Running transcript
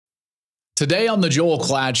Today on the Joel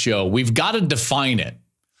Klatt Show, we've got to define it.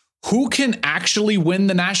 Who can actually win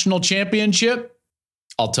the national championship?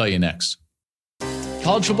 I'll tell you next.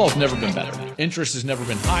 College football has never been better. Interest has never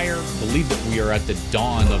been higher. Believe that we are at the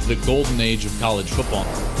dawn of the golden age of college football.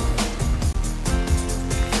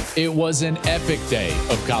 It was an epic day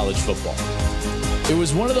of college football. It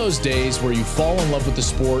was one of those days where you fall in love with the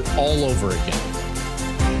sport all over again.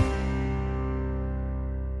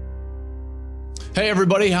 Hey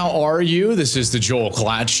everybody, how are you? This is the Joel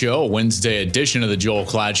Klatt Show, Wednesday edition of the Joel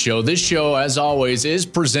Klatt Show. This show, as always, is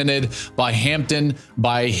presented by Hampton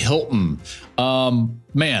by Hilton.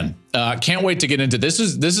 Can't wait to get into this.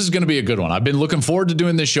 This is going to be a good one. I've been looking forward to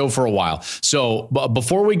doing this show for a while. So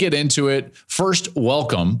before we get into it, first,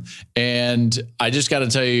 welcome. And I just got to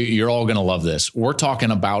tell you, you're all going to love this. We're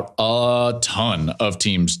talking about a ton of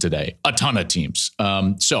teams today, a ton of teams.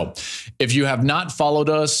 So if you have not followed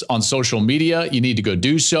us on social media, you need to go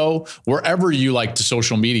do so. Wherever you like to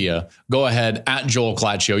social media, go ahead at Joel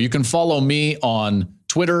Klatt Show. You can follow me on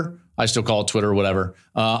Twitter. I still call it Twitter, whatever.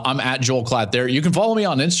 I'm at Joel Klatt there. You can follow me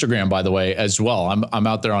on Instagram, by the way, as well. I'm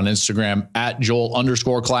out there on Instagram at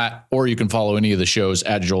Joel_Klatt, or you can follow any of the shows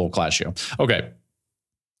at Joel Klatt Show. Okay.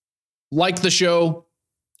 Like the show,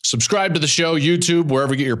 subscribe to the show, YouTube,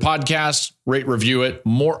 wherever you get your podcasts, rate, review it.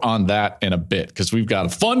 More on that in a bit, because we've got a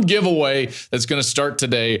fun giveaway that's going to start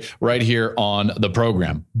today right here on the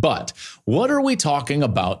program. But what are we talking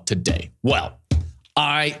about today? Well,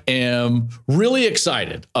 I am really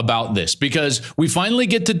excited about this because we finally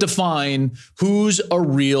get to define who's a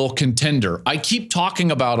real contender. I keep talking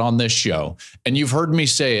about on this show, and you've heard me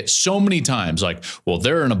say it so many times, like, well,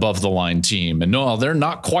 they're an above the line team, and no, they're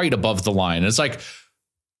not quite above the line. And it's like,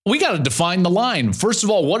 we got to define the line. First of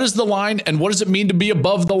all, what is the line and what does it mean to be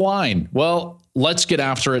above the line? Well, let's get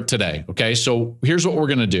after it today. Okay, so here's what we're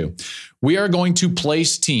going to do. We are going to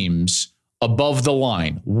place teams above the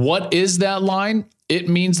line. What is that line? It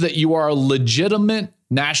means that you are a legitimate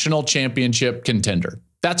national championship contender.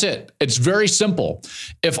 That's it. It's very simple.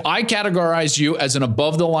 If I categorize you as an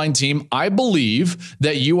above the line team, I believe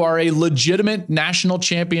that you are a legitimate national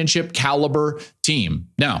championship caliber team.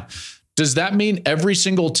 Now, does that mean every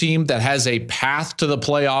single team that has a path to the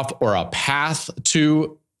playoff or a path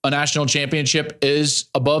to a national championship is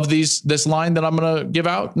above this line that I'm going to give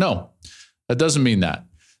out? No, that doesn't mean that.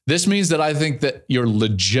 This means that I think that you're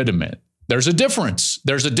legitimate. There's a difference.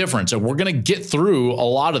 And we're going to get through a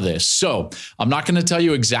lot of this. So I'm not going to tell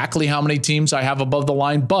you exactly how many teams I have above the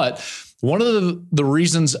line, but one of the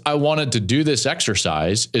reasons I wanted to do this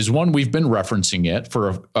exercise is, one, we've been referencing it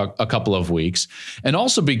for a couple of weeks. And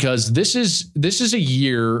also because this is a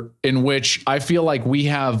year in which I feel like we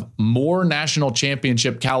have more national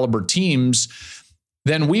championship caliber teams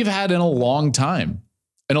than we've had in a long time.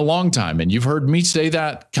 And you've heard me say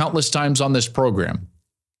that countless times on this program.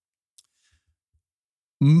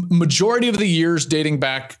 Majority of the years dating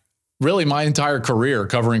back, really my entire career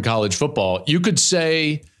covering college football, you could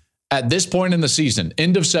say at this point in the season,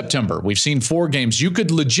 end of September, we've seen 4 games. You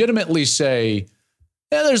could legitimately say,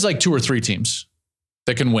 yeah, there's like 2 or 3 teams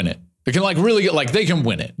that can win it. They can they can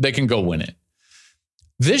win it. They can go win it.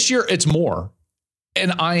 This year, it's more.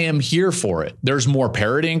 And I am here for it. There's more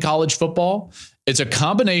parity in college football. It's a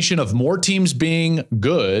combination of more teams being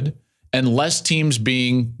good and less teams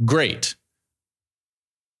being great.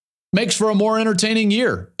 Makes for a more entertaining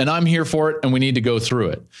year, and I'm here for it, and we need to go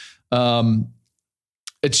through it.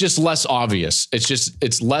 It's just less obvious.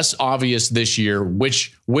 It's less obvious this year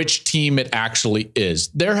which team it actually is.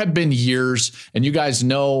 There have been years, and you guys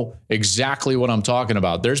know exactly what I'm talking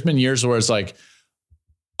about. There's been years where it's like,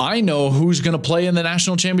 I know who's going to play in the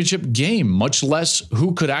national championship game, much less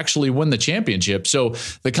who could actually win the championship. So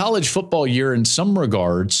the college football year, in some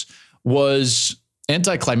regards, was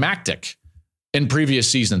anticlimactic in previous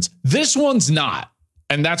seasons. This one's not,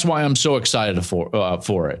 and that's why I'm so excited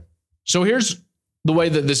for it. So here's the way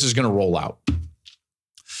that this is going to roll out.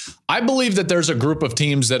 I believe that there's a group of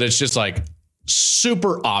teams that it's just like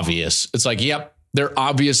super obvious. It's like, yep, they're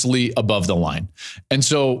obviously above the line. And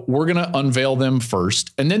so we're going to unveil them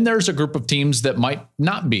first. And then there's a group of teams that might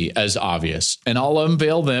not be as obvious, and I'll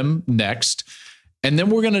unveil them next. And then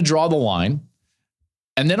we're going to draw the line.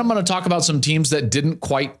 And then I'm going to talk about some teams that didn't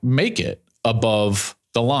quite make it above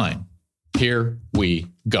the line. Here we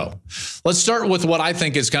go. Let's start with what I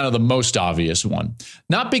think is kind of the most obvious one.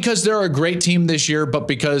 Not because they're a great team this year, but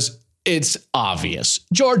because it's obvious.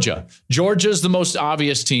 Georgia. Georgia's the most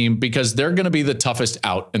obvious team because they're going to be the toughest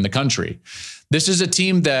out in the country. This is a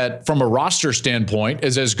team that, from a roster standpoint,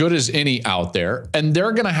 is as good as any out there, and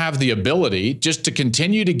they're going to have the ability just to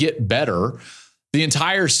continue to get better the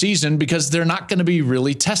entire season because they're not going to be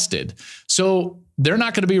really tested. So they're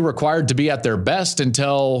not going to be required to be at their best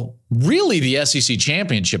until really the SEC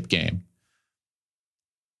championship game.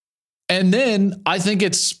 And then I think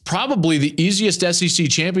it's probably the easiest SEC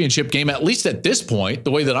championship game, at least at this point,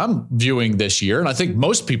 the way that I'm viewing this year, and I think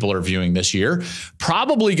most people are viewing this year,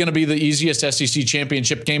 probably going to be the easiest SEC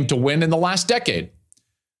championship game to win in the last decade.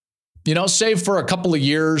 You know, save for a couple of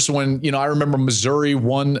years when, I remember Missouri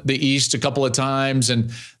won the East a couple of times,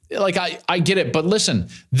 and like, I get it. But listen,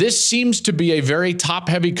 this seems to be a very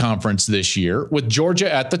top-heavy conference this year with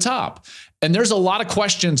Georgia at the top. And there's a lot of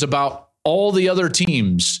questions about all the other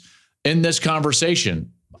teams in this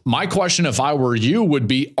conversation. My question, if I were you, would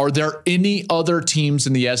be, are there any other teams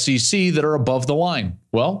in the SEC that are above the line?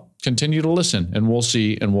 Well, continue to listen and we'll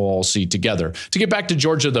see, and we'll all see together. To get back to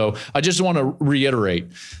Georgia, though, I just want to reiterate,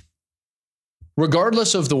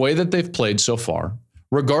 regardless of the way that they've played so far,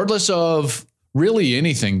 regardless of really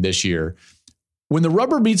anything this year, when the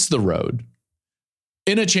rubber meets the road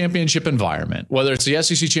in a championship environment, whether it's the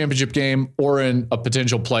SEC championship game or in a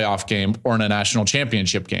potential playoff game or in a national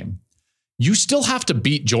championship game, you still have to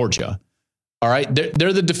beat Georgia. All right.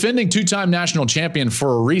 They're the defending two-time national champion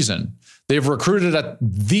for a reason. They've recruited at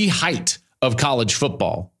the height of college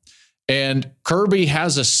football. And Kirby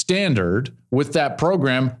has a standard with that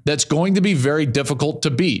program that's going to be very difficult to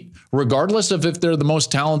beat, regardless of if they're the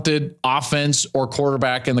most talented offense or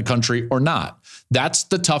quarterback in the country or not. That's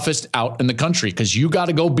the toughest out in the country because you got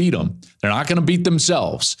to go beat them. They're not going to beat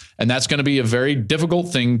themselves. And that's going to be a very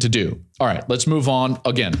difficult thing to do. All right, let's move on.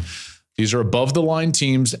 Again, these are above the line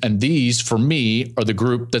teams. And these, for me, are the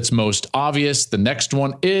group that's most obvious. The next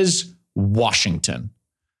one is Washington.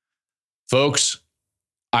 Folks,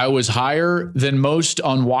 I was higher than most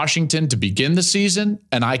on Washington to begin the season,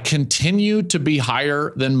 and I continue to be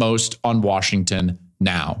higher than most on Washington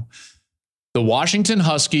now. The Washington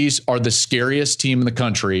Huskies are the scariest team in the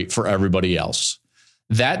country for everybody else.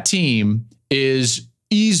 That team is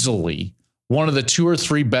easily one of the 2 or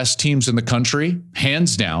 3 best teams in the country,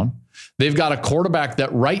 hands down. They've got a quarterback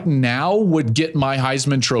that right now would get my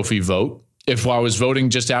Heisman Trophy vote if I was voting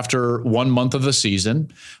just after 1 month of the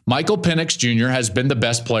season. Michael Penix Jr. has been the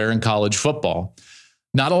best player in college football.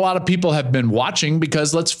 Not a lot of people have been watching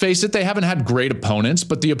because, let's face it, they haven't had great opponents,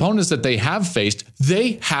 but the opponents that they have faced,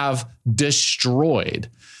 they have destroyed.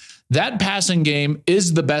 That passing game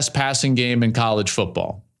is the best passing game in college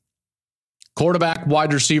football. Quarterback,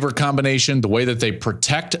 wide receiver combination, the way that they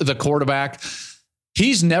protect the quarterback,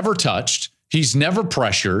 he's never touched. He's never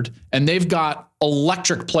pressured, and they've got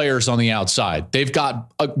electric players on the outside. They've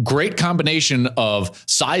got a great combination of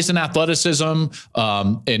size and athleticism,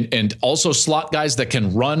 and also slot guys that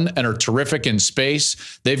can run and are terrific in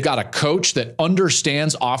space. They've got a coach that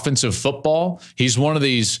understands offensive football. He's one of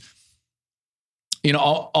these,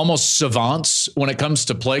 almost savants when it comes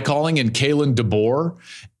to play calling, in Kalen DeBoer.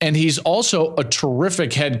 And he's also a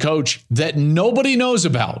terrific head coach that nobody knows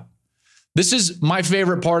about. This is my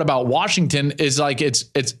favorite part about Washington is like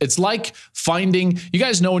it's like finding, you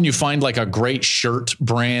guys know when you find like a great shirt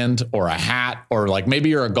brand or a hat, or like maybe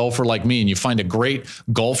you're a golfer like me and you find a great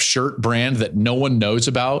golf shirt brand that no one knows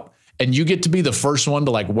about and you get to be the first one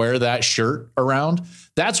to like wear that shirt around.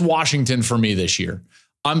 That's Washington for me this year.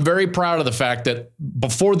 I'm very proud of the fact that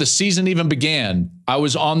before the season even began, I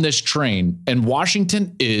was on this train, and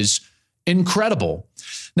Washington is incredible.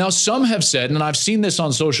 Now, some have said, and I've seen this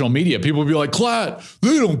on social media, people will be like, Klatt,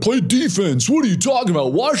 they don't play defense. What are you talking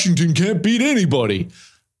about? Washington can't beat anybody.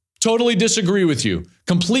 Totally disagree with you.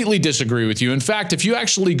 Completely disagree with you. In fact, if you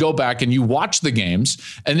actually go back and you watch the games,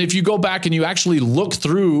 and if you go back and you actually look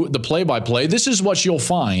through the play-by-play, this is what you'll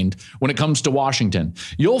find when it comes to Washington.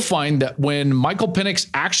 You'll find that when Michael Penix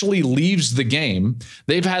actually leaves the game,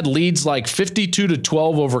 they've had leads like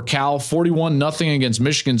 52-12 over Cal, 41-0 against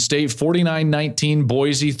Michigan State, 49-19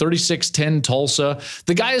 Boise, 36-10 Tulsa.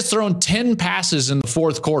 The guy has thrown 10 passes in the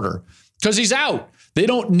fourth quarter because he's out. They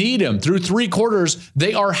don't need him. Through 3 quarters,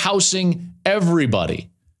 they are housing everybody.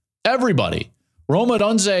 Everybody. Rome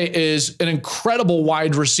Odunze is an incredible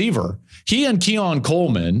wide receiver. He and Keon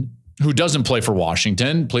Coleman, who doesn't play for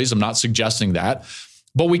Washington, please, I'm not suggesting that,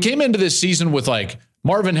 but we came into this season with like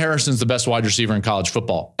Marvin Harrison's the best wide receiver in college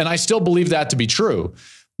football, and I still believe that to be true.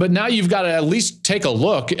 But now you've got to at least take a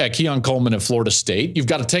look at Keon Coleman at Florida State. You've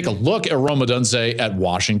got to take a look at Rome Odunze at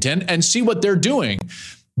Washington and see what they're doing.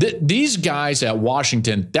 These guys at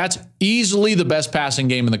Washington, that's easily the best passing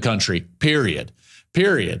game in the country, period.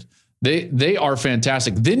 They are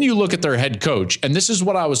fantastic. Then you look at their head coach, and this is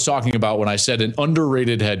what I was talking about when I said an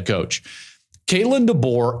underrated head coach. Kalen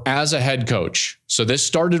DeBoer as a head coach, So this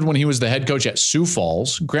started when he was the head coach at Sioux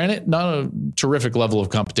Falls. Granted, not a terrific level of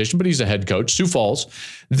competition, but he's a head coach, Sioux Falls.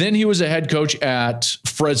 Then he was a head coach at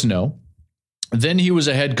Fresno. Then he was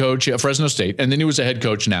a head coach at Fresno State, and then he was a head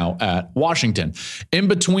coach now at Washington. In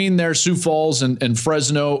between there, Sioux Falls and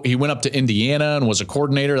Fresno, he went up to Indiana and was a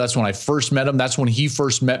coordinator. That's when I first met him. That's when he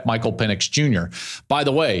first met Michael Penix Jr. By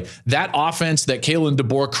the way, that offense that Kalen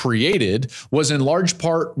DeBoer created was in large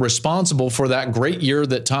part responsible for that great year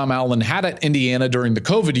that Tom Allen had at Indiana during the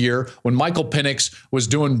COVID year when Michael Penix was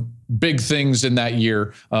doing big things in that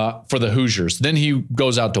year for the Hoosiers. Then he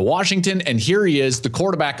goes out to Washington, and here he is, the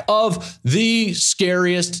quarterback of the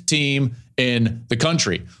scariest team in the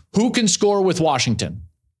country. Who can score with Washington?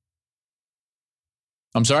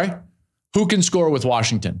 I'm sorry? Who can score with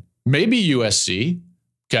Washington? Maybe USC,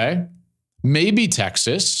 okay? Maybe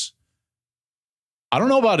Texas. I don't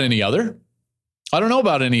know about any other.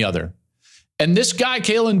 And this guy,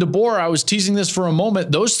 Kalen DeBoer, I was teasing this for a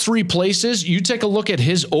moment. Those three places, you take a look at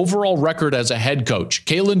his overall record as a head coach.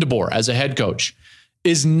 Kalen DeBoer, as a head coach,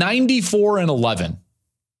 is 94-11.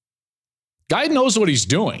 Guy knows what he's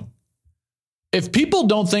doing. If people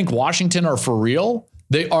don't think Washington are for real,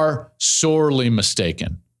 they are sorely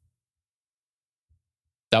mistaken.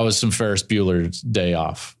 That was some Ferris Bueller's Day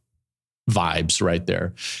Off vibes right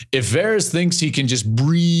there. If Ferris thinks he can just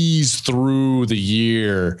breeze through the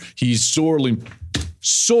year, he's sorely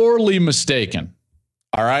mistaken.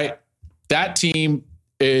 All right. That team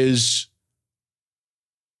is,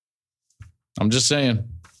 I'm just saying,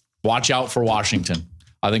 watch out for Washington.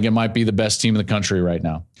 I think it might be the best team in the country right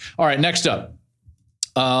now. All right. Next up.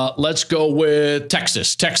 Let's go with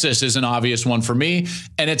Texas. Texas is an obvious one for me,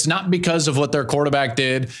 and it's not because of what their quarterback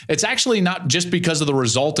did. It's actually not just because of the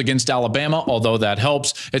result against Alabama, although that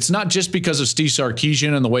helps. It's not just because of Steve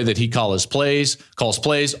Sarkisian and the way that he calls plays,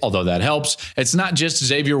 although that helps. It's not just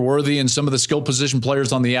Xavier Worthy and some of the skill position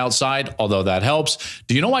players on the outside, although that helps.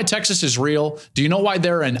 Do you know why Texas is real? Do you know why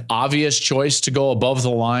they're an obvious choice to go above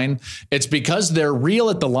the line? It's because they're real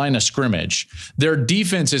at the line of scrimmage. Their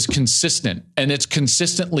defense is consistent, and it's consistently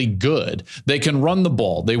good. They can run the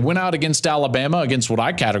ball. They went out against Alabama against what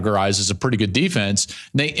I categorize as a pretty good defense.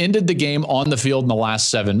 And they ended the game on the field in the last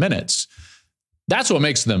 7 minutes. That's what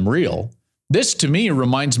makes them real. This, to me,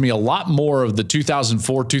 reminds me a lot more of the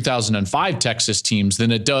 2004, 2005 Texas teams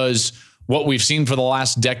than it does what we've seen for the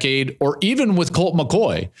last decade, or even with Colt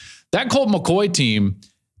McCoy. That Colt McCoy team,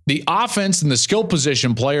 the offense and the skill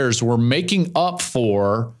position players were making up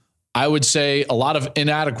for, I would say, a lot of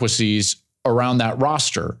inadequacies around that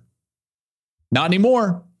roster. Not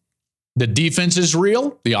anymore. The defense is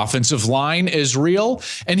real. The offensive line is real.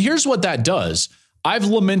 And here's what that does. I've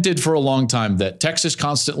lamented for a long time that Texas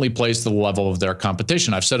constantly plays to the level of their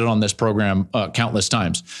competition. I've said it on this program countless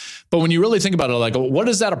times. But when you really think about it, like, what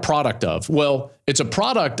is that a product of? Well, it's a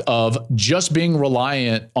product of just being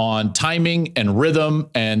reliant on timing and rhythm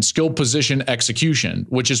and skill position execution,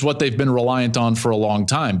 which is what they've been reliant on for a long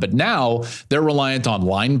time. But now they're reliant on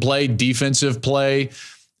line play, defensive play.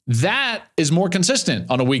 That is more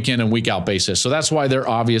consistent on a week in and week out basis. So that's why they're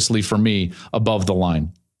obviously, for me, above the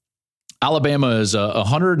line. Alabama is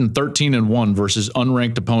 113-1 versus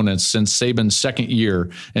unranked opponents since Saban's second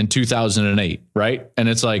year in 2008, right? And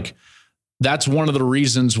it's like, that's one of the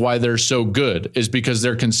reasons why they're so good, is because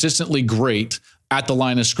they're consistently great at the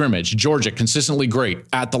line of scrimmage. Georgia, consistently great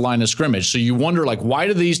at the line of scrimmage. So you wonder, like, why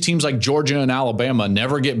do these teams like Georgia and Alabama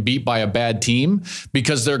never get beat by a bad team?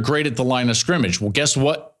 Because they're great at the line of scrimmage. Well, guess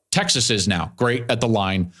what? Texas is now great at the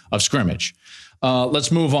line of scrimmage.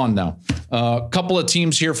 Let's move on now. A couple of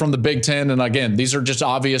teams here from the Big Ten. And again, these are just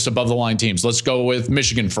obvious above the line teams. Let's go with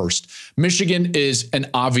Michigan first. Michigan is an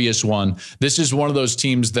obvious one. This is one of those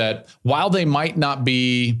teams that, while they might not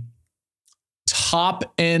be top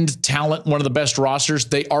end talent, one of the best rosters,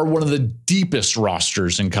 they are one of the deepest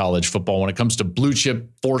rosters in college football when it comes to blue chip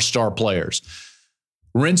 4-star players.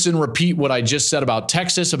 Rinse and repeat what I just said about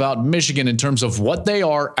Texas, about Michigan in terms of what they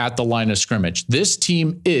are at the line of scrimmage. This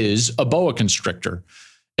team is a boa constrictor.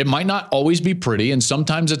 It might not always be pretty, and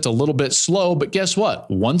sometimes it's a little bit slow, but guess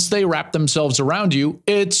what? Once they wrap themselves around you,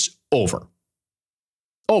 it's over.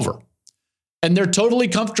 Over. And they're totally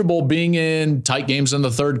comfortable being in tight games in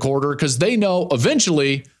the third quarter because they know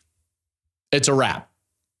eventually it's a wrap.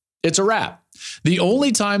 It's a wrap. The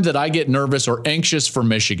only time that I get nervous or anxious for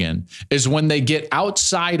Michigan is when they get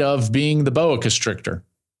outside of being the boa constrictor.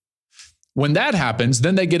 When that happens,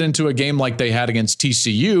 then they get into a game like they had against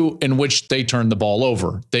TCU in which they turn the ball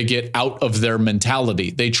over. They get out of their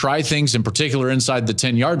mentality. They try things, in particular inside the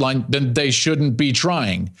 10-yard line, that they shouldn't be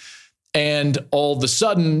trying. and all of a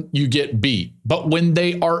sudden you get beat. But when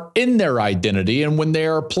they are in their identity and when they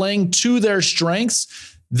are playing to their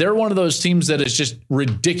strengths, they're one of those teams that is just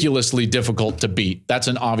ridiculously difficult to beat. That's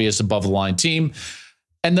an obvious above the line team.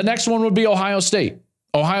 And the next one would be Ohio State.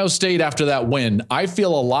 Ohio State, after that win, I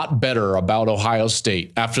feel a lot better about Ohio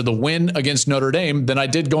State after the win against Notre Dame than I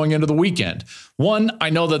did going into the weekend. One, I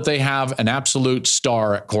know that they have an absolute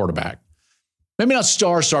star at quarterback. Maybe not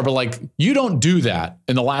star, but like you don't do that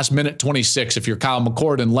in the last minute 26 if you're Kyle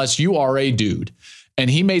McCord unless you are a dude. And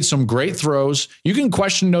he made some great throws. You can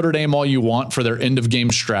question Notre Dame all you want for their end of game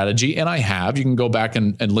strategy, and I have. You can go back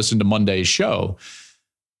and listen to Monday's show.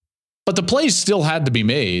 But the plays still had to be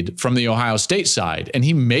made from the Ohio State side, and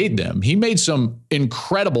he made them. He made some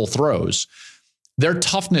incredible throws. Their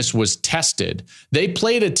toughness was tested. They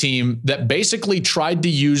played a team that basically tried to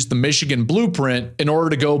use the Michigan blueprint in order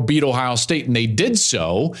to go beat Ohio State, and they did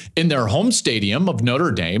so in their home stadium of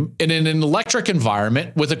Notre Dame in an electric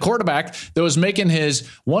environment with a quarterback that was making his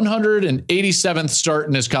 187th start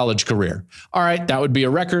in his college career. All right, that would be a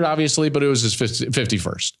record, obviously, but it was his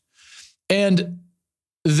 51st. And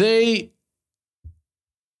they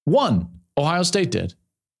won. Ohio State did.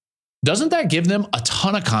 Doesn't that give them a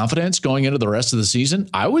ton of confidence going into the rest of the season?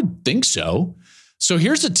 I would think so. So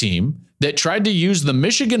here's a team that tried to use the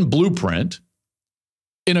Michigan blueprint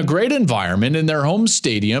in a great environment in their home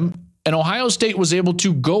stadium, and Ohio State was able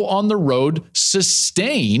to go on the road,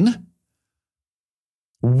 sustain,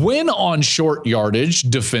 win on short yardage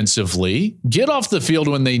defensively, get off the field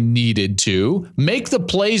when they needed to, make the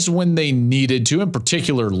plays when they needed to, in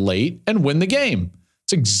particular late, and win the game.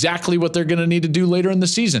 It's exactly what they're going to need to do later in the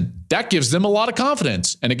season. That gives them a lot of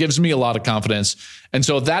confidence, and it gives me a lot of confidence. And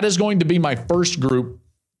so that is going to be my first group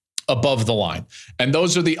above the line. And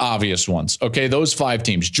those are the obvious ones. Okay, those 5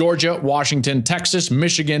 teams: Georgia, Washington, Texas,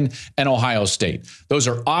 Michigan, and Ohio State. Those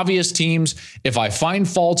are obvious teams. If I find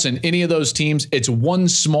faults in any of those teams, it's one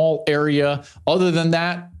small area. Other than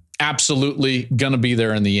that, absolutely going to be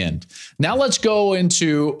there in the end. Now let's go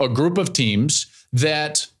into a group of teams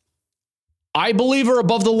that I believe are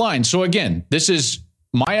above the line. So again, this is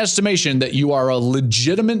my estimation that you are a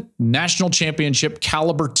legitimate national championship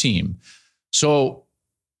caliber team. So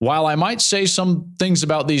while I might say some things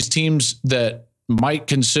about these teams that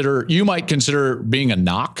you might consider being a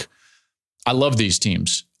knock, I love these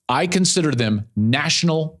teams. I consider them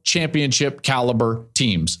national championship caliber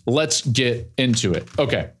teams. Let's get into it.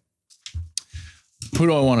 Okay. Who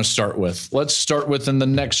do I want to start with? Let's start with in the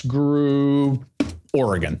next group,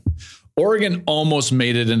 Oregon. Oregon almost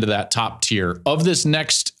made it into that top tier. Of this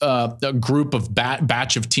next group of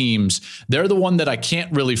batch of teams, they're the one that I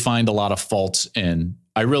can't really find a lot of faults in.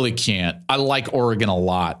 I really can't. I like Oregon a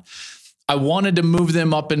lot. I wanted to move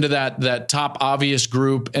them up into that top obvious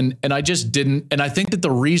group, and I just didn't. And I think that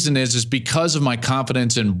the reason is because of my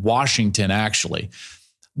confidence in Washington, actually.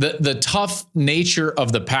 The tough nature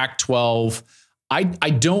of the Pac-12, I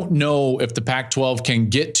don't know if the Pac-12 can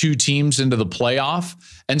get 2 teams into the playoff.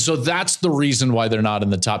 And so that's the reason why they're not in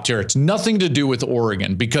the top tier. It's nothing to do with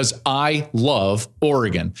Oregon, because I love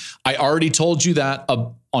Oregon. I already told you that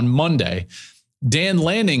on Monday. Dan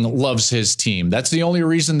Lanning loves his team. That's the only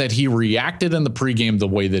reason that he reacted in the pregame the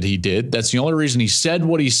way that he did. That's the only reason he said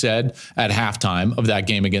what he said at halftime of that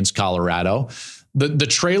game against Colorado. The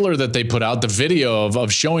trailer that they put out, the video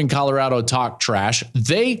of showing Colorado talk trash,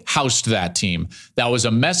 they housed that team. That was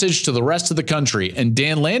a message to the rest of the country. And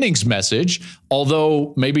Dan Lanning's message,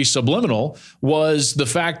 although maybe subliminal, was the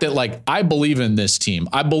fact that, like, I believe in this team.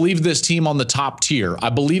 I believe this team on the top tier. I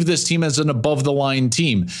believe this team as an above the line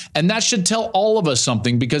team. And that should tell all of us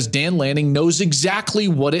something, because Dan Lanning knows exactly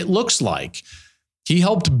what it looks like. He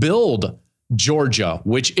helped build Georgia,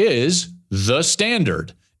 which is the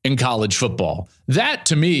standard in college football. That,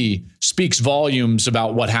 to me, speaks volumes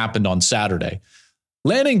about what happened on Saturday.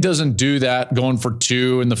 Lanning doesn't do that, going for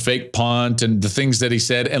 2 and the fake punt and the things that he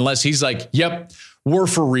said, unless he's like, yep, we're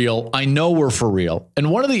for real. I know we're for real. And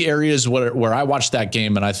one of the areas where I watched that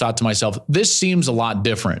game and I thought to myself, this seems a lot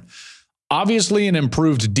different. Obviously an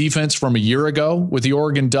improved defense from a year ago with the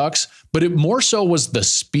Oregon Ducks, but it more so was the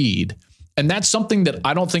speed. And that's something that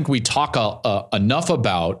I don't think we talk enough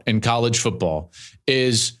about in college football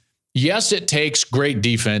is, yes, it takes great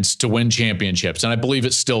defense to win championships, and I believe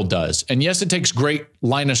it still does. And yes, it takes great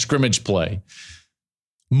line of scrimmage play.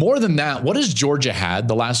 More than that, what has Georgia had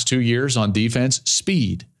the last 2 years on defense?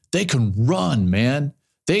 Speed. They can run, man.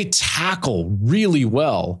 They tackle really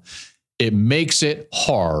well. It makes it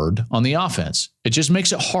hard on the offense. It just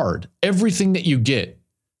makes it hard. Everything that you get,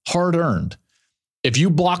 hard-earned. If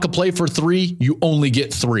you block a play for 3, you only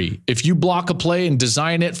get 3. If you block a play and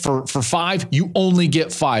design it for 5, you only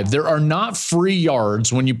get 5. There are not free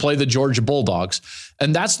yards when you play the Georgia Bulldogs.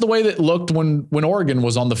 And that's the way that it looked when Oregon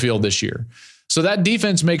was on the field this year. So that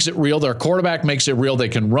defense makes it real. Their quarterback makes it real. They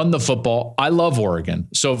can run the football. I love Oregon.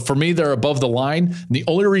 So for me, they're above the line. And the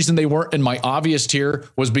only reason they weren't in my obvious tier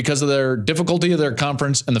was because of their difficulty of their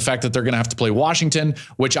conference and the fact that they're going to have to play Washington,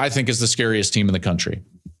 which I think is the scariest team in the country.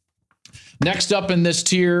 Next up in this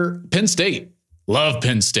tier, Penn State. Love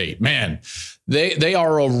Penn State. Man, they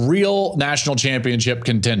are a real national championship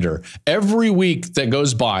contender. Every week that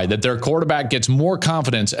goes by that their quarterback gets more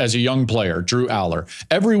confidence as a young player, Drew Aller.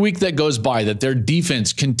 Every week that goes by that their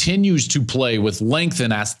defense continues to play with length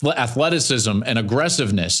and athleticism and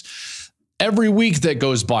aggressiveness. Every week that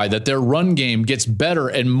goes by that their run game gets better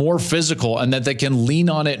and more physical and that they can lean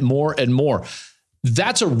on it more and more.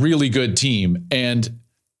 That's a really good team. And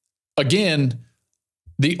again,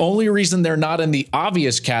 the only reason they're not in the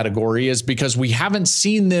obvious category is because we haven't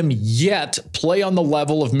seen them yet play on the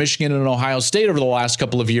level of Michigan and Ohio State over the last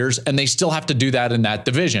couple of years, and they still have to do that in that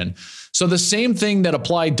division. So the same thing that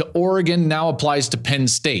applied to Oregon now applies to Penn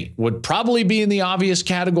State. Would probably be in the obvious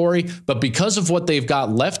category, but because of what they've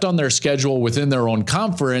got left on their schedule within their own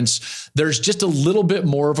conference, there's just a little bit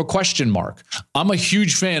more of a question mark. I'm a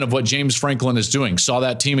huge fan of what James Franklin is doing. Saw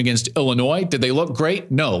that team against Illinois. Did they look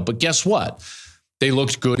great? No, but guess what? They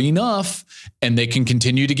looked good enough, and they can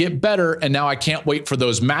continue to get better. And now I can't wait for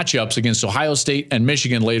those matchups against Ohio State and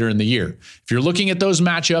Michigan later in the year. If you're looking at those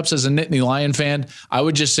matchups as a Nittany Lion fan, I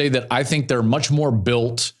would just say that I think they're much more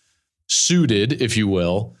built, suited, if you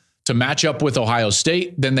will, to match up with Ohio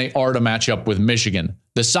State than they are to match up with Michigan.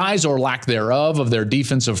 The size or lack thereof of their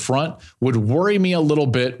defensive front would worry me a little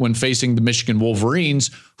bit when facing the Michigan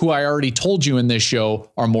Wolverines, who I already told you in this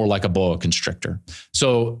show are more like a boa constrictor.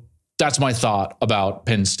 So that's my thought about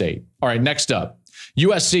Penn State. All right, next up,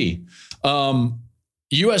 USC.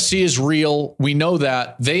 USC is real. We know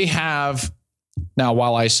that they have. Now,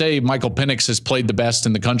 while I say Michael Penix has played the best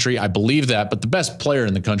in the country, I believe that, but the best player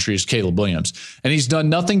in the country is Caleb Williams. And he's done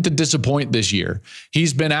nothing to disappoint this year.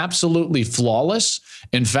 He's been absolutely flawless.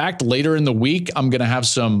 In fact, later in the week, I'm going to have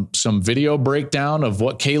some video breakdown of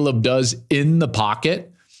what Caleb does in the pocket.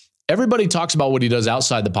 Everybody talks about what he does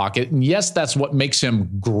outside the pocket. And yes, that's what makes him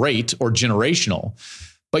great or generational.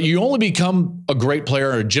 But you only become a great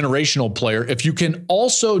player or a generational player if you can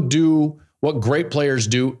also do what great players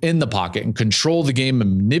do in the pocket and control the game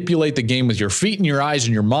and manipulate the game with your feet and your eyes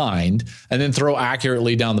and your mind, and then throw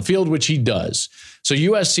accurately down the field, which he does. So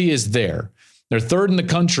USC is there. They're third in the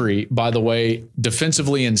country, by the way,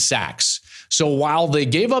 defensively in sacks. So while they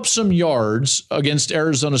gave up some yards against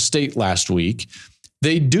Arizona State last week,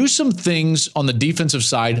 they do some things on the defensive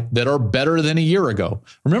side that are better than a year ago.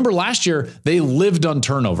 Remember last year, they lived on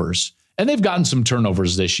turnovers, and they've gotten some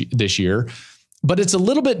turnovers this year, but it's a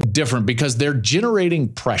little bit different because they're generating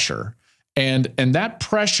pressure. And that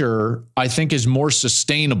pressure, I think, is more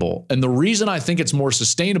sustainable. And the reason I think it's more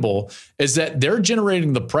sustainable is that they're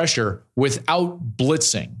generating the pressure without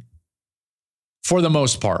blitzing for the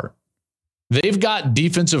most part. They've got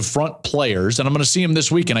defensive front players, and I'm going to see them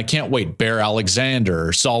this week, and I can't wait. Bear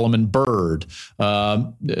Alexander, Solomon Byrd,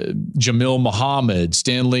 Jamil Muhammad,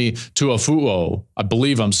 Stanley Tuafuo. I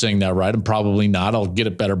believe I'm saying that right. I'm probably not. I'll get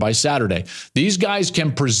it better by Saturday. These guys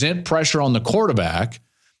can present pressure on the quarterback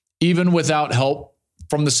even without help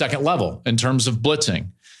from the second level in terms of blitzing.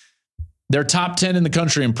 They're top 10 in the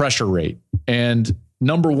country in pressure rate, and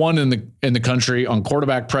number 1 in the country on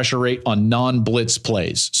quarterback pressure rate on non-blitz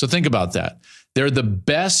plays. So think about that. They're the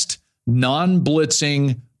best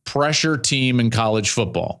non-blitzing pressure team in college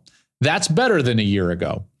football. That's better than a year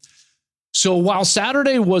ago. So while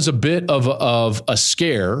Saturday was a bit of a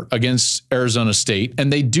scare against Arizona State,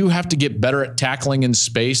 and they do have to get better at tackling in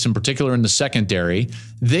space, in particular in the secondary,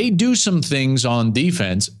 they do some things on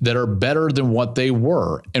defense that are better than what they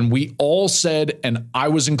were. And we all said, and I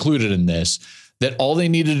was included in this, that all they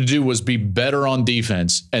needed to do was be better on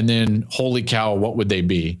defense, and then holy cow, what would they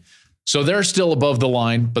be? So they're still above the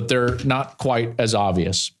line, but they're not quite as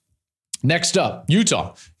obvious. Next up,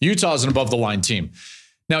 Utah. Utah is an above the line team.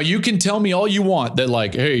 Now, you can tell me all you want that,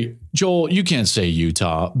 like, hey, Joel, you can't say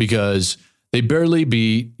Utah because they barely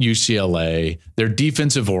beat UCLA. They're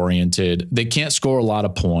defensive oriented. They can't score a lot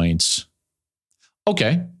of points.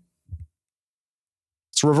 Okay.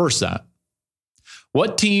 Let's reverse that.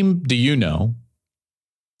 What team do you know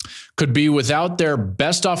could be without their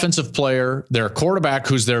best offensive player, their quarterback,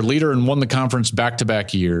 who's their leader and won the conference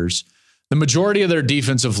back-to-back years, the majority of their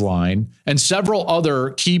defensive line, and several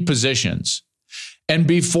other key positions, and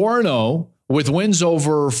be 4-0 with wins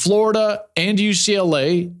over Florida and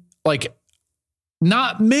UCLA, like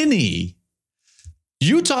not many.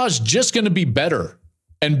 Utah's just going to be better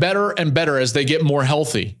and better and better as they get more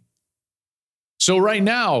healthy. So right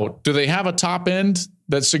now, do they have a top end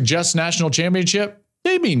that suggests national championship?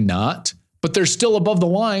 Maybe not, but they're still above the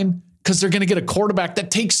line because they're going to get a quarterback that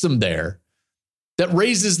takes them there, that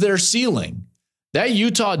raises their ceiling. That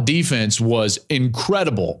Utah defense was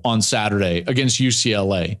incredible on Saturday against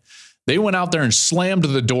UCLA. They went out there and slammed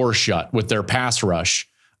the door shut with their pass rush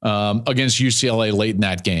against UCLA late in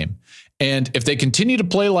that game. And if they continue to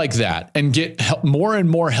play like that and get more and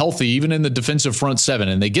more healthy, even in the defensive front seven,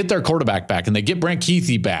 and they get their quarterback back and they get Brant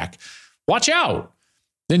Kuithe back, watch out.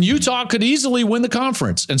 Then Utah could easily win the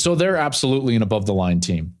conference. And so they're absolutely an above the line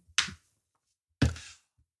team.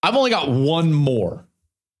 I've only got one more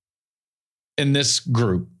in this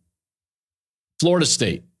group. Florida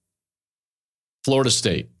State. Florida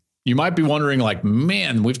State. You might be wondering, like,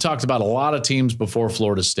 man, we've talked about a lot of teams before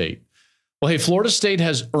Florida State. Well, hey, Florida State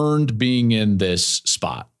has earned being in this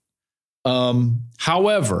spot.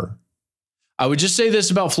 However, I would just say this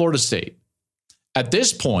about Florida State. At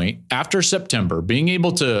this point, after September, being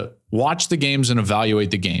able to watch the games and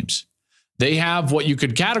evaluate the games, they have what you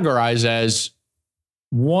could categorize as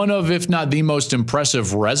one of, if not the most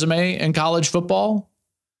impressive resume in college football.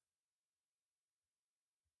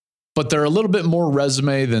 But they're a little bit more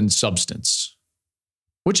resume than substance,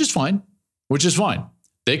 which is fine,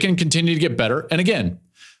 They can continue to get better. And again,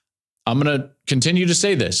 I'm going to continue to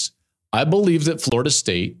say this. I believe that Florida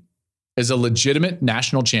State is a legitimate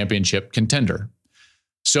national championship contender.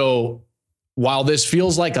 So while this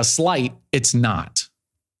feels like a slight, it's not.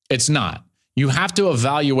 It's not. You have to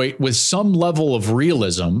evaluate with some level of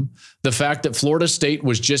realism the fact that Florida State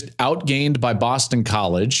was just outgained by Boston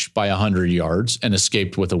College by 100 yards and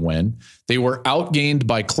escaped with a win. They were outgained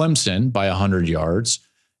by Clemson by 100 yards,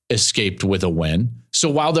 escaped with a win. So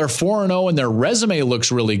while they're 4-0 and their resume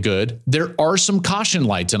looks really good, there are some caution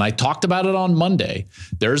lights. And I talked about it on Monday.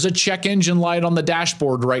 There's a check engine light on the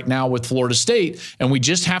dashboard right now with Florida State. And we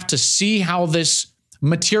just have to see how this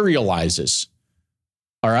materializes.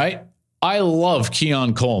 All right. I love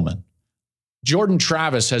Keon Coleman. Jordan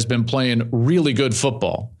Travis has been playing really good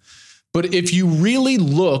football. But if you really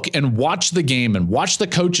look and watch the game and watch the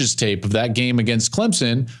coach's tape of that game against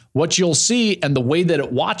Clemson, what you'll see and the way that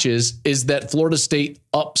it watches is that Florida State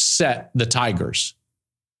upset the Tigers,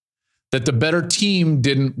 that the better team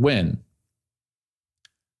didn't win.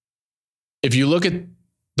 If you look at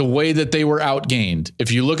the way that they were outgained,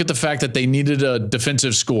 if you look at the fact that they needed a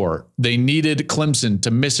defensive score, they needed Clemson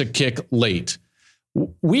to miss a kick late.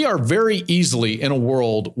 We are very easily in a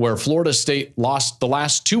world where Florida State lost the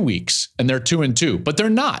last 2 weeks and they're 2-2, but they're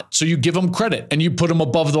not. So you give them credit and you put them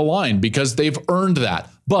above the line because they've earned that.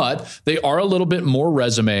 But they are a little bit more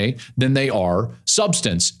resume than they are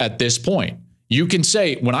substance at this point. You can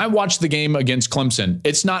say, when I watched the game against Clemson,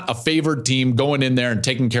 it's not a favored team going in there and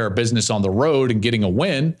taking care of business on the road and getting a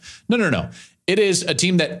win. No. It is a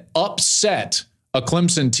team that upset a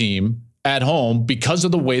Clemson team at home because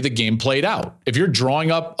of the way the game played out. If you're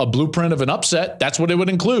drawing up a blueprint of an upset, that's what it would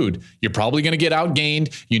include. You're probably going to get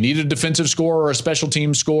outgained. You need a defensive score or a special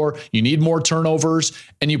team score. You need more turnovers,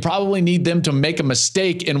 and you probably need them to make a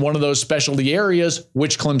mistake in one of those specialty areas,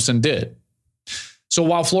 which Clemson did. So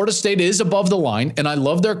while Florida State is above the line, and I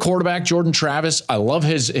love their quarterback, Jordan Travis, I love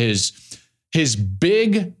his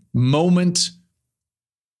big moment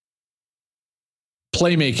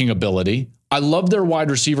playmaking ability. I love their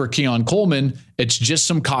wide receiver, Keon Coleman. It's just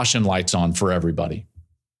some caution lights on for everybody.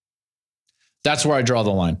 That's where I draw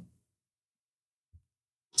the line.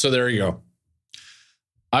 So there you go.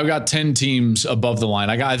 I've got 10 teams above the line.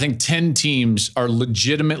 I think 10 teams are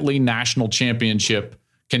legitimately national championship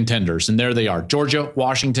contenders. And there they are: Georgia,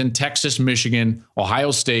 Washington, Texas, Michigan,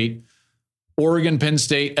 Ohio State, Oregon, Penn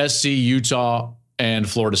State, SC, Utah, and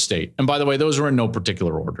Florida State. And by the way, those are in no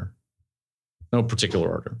particular order.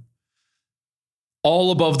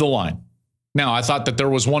 All above the line. Now, I thought that there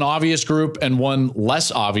was one obvious group and one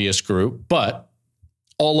less obvious group, but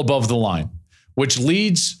all above the line, which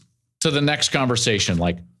leads to the next conversation,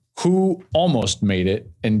 like who almost made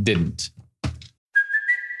it and didn't.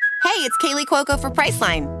 Hey, it's Kaylee Cuoco for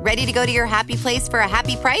Priceline. Ready to go to your happy place for a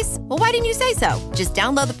happy price? Well, why didn't you say so? Just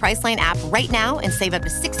download the Priceline app right now and save up to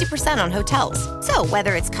 60% on hotels. So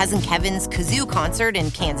whether it's Cousin Kevin's Kazoo Concert in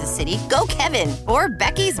Kansas City, go Kevin, or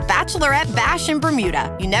Becky's Bachelorette Bash in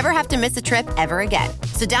Bermuda, you never have to miss a trip ever again.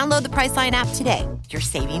 So download the Priceline app today. Your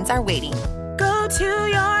savings are waiting. Go to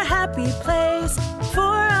your happy place for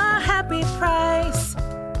a happy price.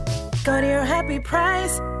 Go to your happy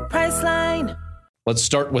price, Priceline. Let's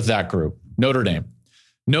start with that group. Notre Dame.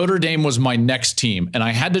 Notre Dame was my next team, and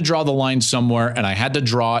I had to draw the line somewhere, and I had to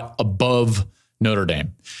draw it above Notre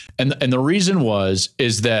Dame. And the reason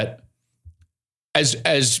is that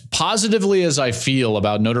as positively as I feel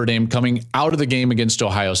about Notre Dame coming out of the game against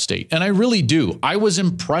Ohio State, and I really do, I was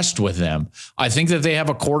impressed with them. I think that they have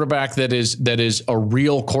a quarterback that is a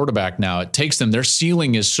real quarterback now. It takes them, their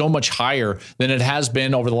ceiling is so much higher than it has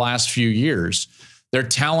been over the last few years. They're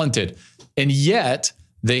talented, and yet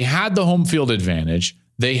they had the home field advantage.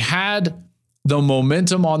 They had the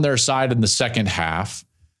momentum on their side in the second half.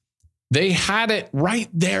 They had it right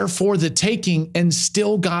there for the taking and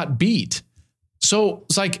still got beat. So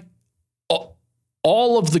it's like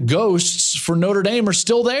all of the ghosts for Notre Dame are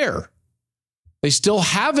still there. They still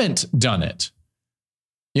haven't done it.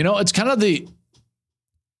 You know, it's kind of they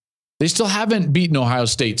still haven't beaten Ohio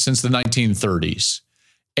State since the 1930s.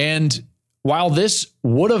 And while this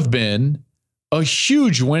would have been a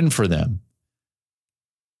huge win for them,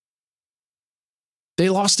 they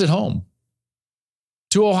lost at home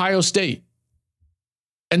to Ohio State.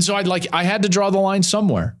 And so I had to draw the line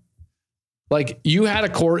somewhere. Like you had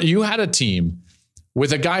a team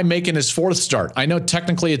with a guy making his fourth start. I know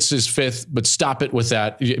technically it's his fifth, but stop it with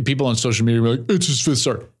that. People on social media are like, it's his fifth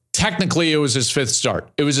start. Technically, it was his fifth start.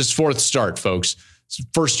 It was his fourth start, folks. His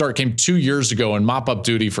first start came 2 years ago in mop-up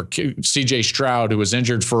duty for CJ Stroud, who was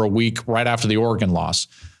injured for a week right after the Oregon loss.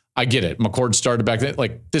 I get it. McCord started back then.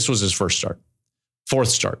 Like, this was his first start. Fourth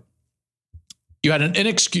start. You had an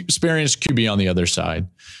inexperienced QB on the other side.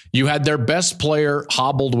 You had their best player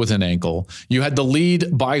hobbled with an ankle. You had the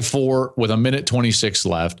lead by 4 with 1:26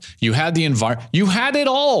 left. You had the environment. You had it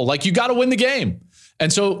all. Like, you got to win the game.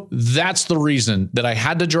 And so that's the reason that I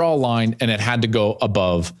had to draw a line, and it had to go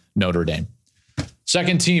above Notre Dame.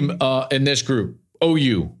 Second team in this group,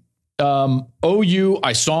 OU. OU,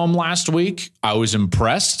 I saw them last week. I was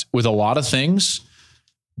impressed with a lot of things.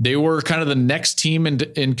 They were kind of the next team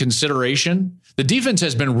in consideration. The defense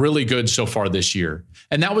has been really good so far this year.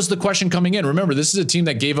 And that was the question coming in. Remember, this is a team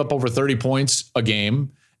that gave up over 30 points a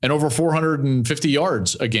game and over 450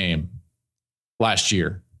 yards a game last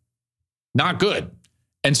year. Not good.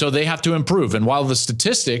 And so they have to improve. And while the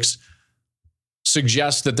statistics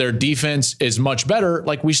suggest that their defense is much better,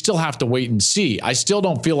 like, we still have to wait and see. I still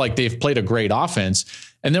don't feel like they've played a great offense.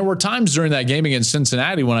 And there were times during that game against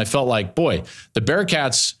Cincinnati when I felt like, boy, the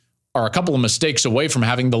Bearcats are a couple of mistakes away from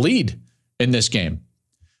having the lead in this game.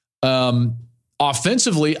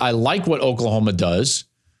 Offensively, I like what Oklahoma does.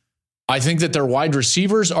 I think that their wide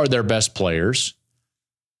receivers are their best players.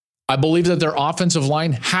 I believe that their offensive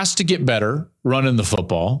line has to get better running the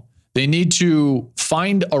football. They need to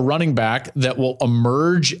find a running back that will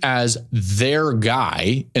emerge as their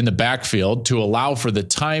guy in the backfield to allow for the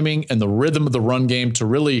timing and the rhythm of the run game to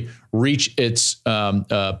really reach its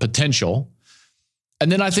potential.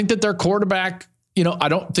 And then I think that their quarterback, I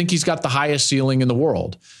don't think he's got the highest ceiling in the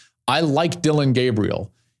world. I like Dylan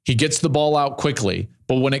Gabriel. He gets the ball out quickly.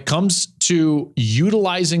 But when it comes to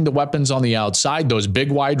utilizing the weapons on the outside, those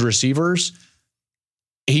big wide receivers,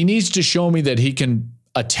 he needs to show me that he can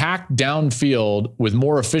attack downfield with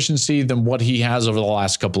more efficiency than what he has over the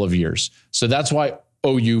last couple of years. So that's why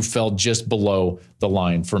OU fell just below the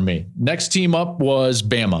line for me. Next team up was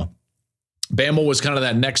Bama. Bama was kind of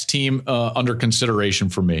that next team under consideration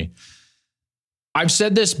for me. I've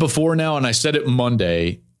said this before now, and I said it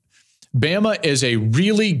Monday. Bama is a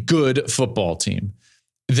really good football team.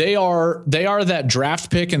 They are that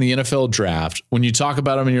draft pick in the NFL draft. When you talk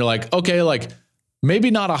about them and you're like, okay, like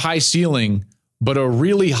maybe not a high ceiling, but a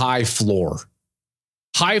really high floor.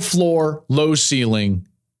 High floor, low ceiling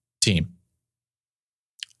team.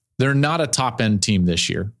 They're not a top-end team this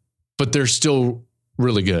year, but they're still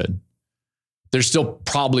really good. They're still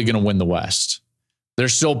probably going to win the West. They're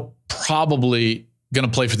still probably going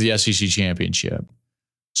to play for the SEC championship.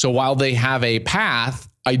 So while they have a path,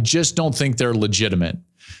 I just don't think they're legitimate.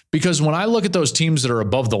 Because when I look at those teams that are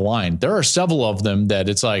above the line, there are several of them that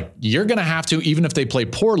it's like, you're going to have to, even if they play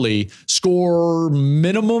poorly, score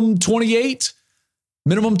minimum 28,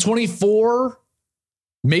 minimum 24,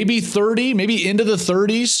 maybe 30, maybe into the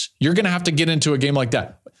 30s. You're going to have to get into a game like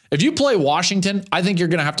that. If you play Washington, I think you're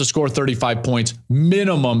going to have to score 35 points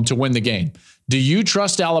minimum to win the game. Do you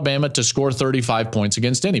trust Alabama to score 35 points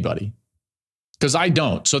against anybody? Because I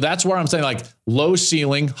don't. So that's where I'm saying, like, low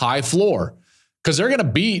ceiling, high floor. Because they're going to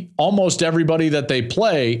beat almost everybody that they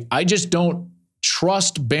play. I just don't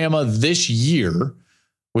trust Bama this year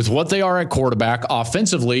with what they are at quarterback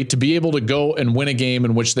offensively to be able to go and win a game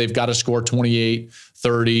in which they've got to score 28,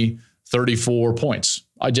 30, 34 points.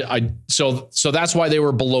 So that's why they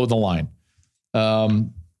were below the line.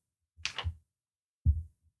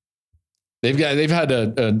 They've had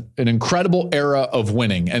an incredible era of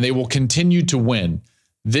winning, and they will continue to win.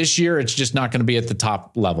 This year, it's just not going to be at the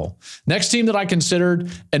top level. Next team that I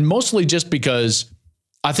considered, and mostly just because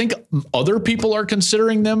I think other people are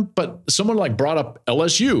considering them, but someone like brought up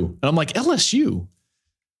LSU, and I'm like, LSU,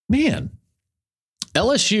 man,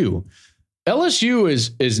 LSU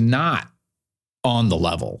is not on the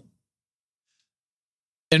level.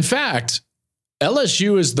 In fact,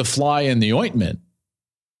 LSU is the fly in the ointment.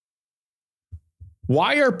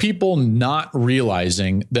 Why are people not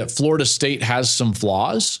realizing that Florida State has some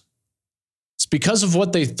flaws? It's because of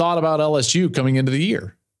what they thought about LSU coming into the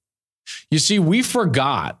year. You see, we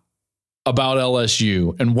forgot about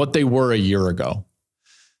LSU and what they were a year ago.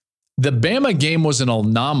 The Bama game was an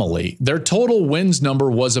anomaly. Their total wins number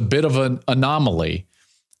was a bit of an anomaly.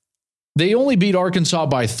 They only beat Arkansas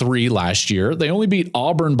by 3 last year. They only beat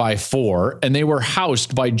Auburn by 4, and they were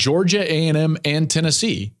housed by Georgia A&M and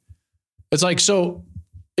Tennessee. It's like, so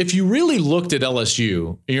if you really looked at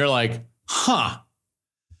LSU and you're like,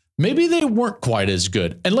 maybe they weren't quite as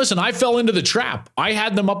good. And listen, I fell into the trap. I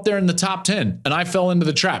had them up there in the top 10, and I fell into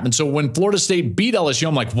the trap. And so when Florida State beat LSU,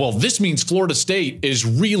 I'm like, well, this means Florida State is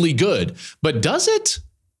really good. But does it?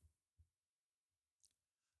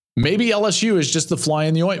 Maybe LSU is just the fly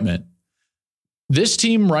in the ointment. This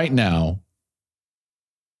team right now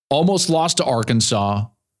almost lost to Arkansas,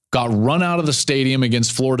 got run out of the stadium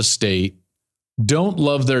against Florida State, don't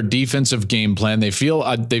love their defensive game plan. They feel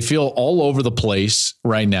all over the place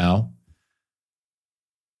right now.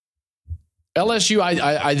 LSU,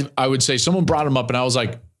 I would say someone brought them up and I was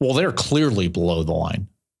like, well, they're clearly below the line.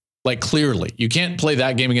 Like clearly. You can't play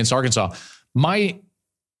that game against Arkansas. My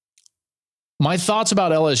thoughts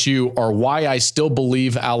about LSU are why I still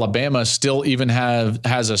believe Alabama still even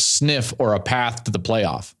has a sniff or a path to the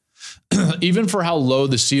playoff. Even for how low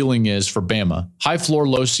the ceiling is for Bama, high floor,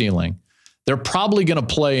 low ceiling, they're probably going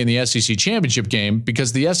to play in the SEC championship game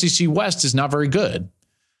because the SEC West is not very good.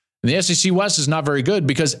 And the SEC West is not very good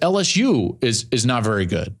because LSU is not very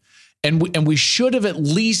good. And we should have at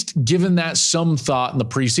least given that some thought in the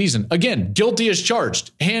preseason. Again, guilty as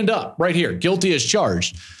charged. Hand up right here. Guilty as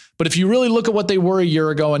charged. But if you really look at what they were a year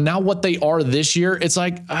ago and now what they are this year, it's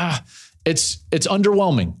like, it's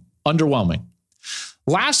underwhelming. Underwhelming.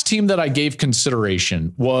 Last team that I gave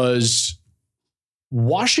consideration was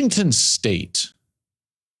Washington State.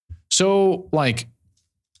 So, like,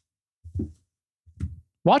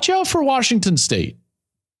 watch out for Washington State.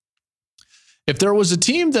 If there was a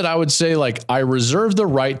team that I would say, like, I reserve the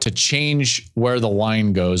right to change where the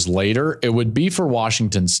line goes later, it would be for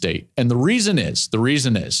Washington State. And the reason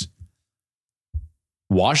is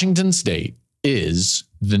Washington State is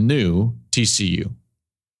the new TCU.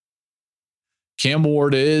 Cam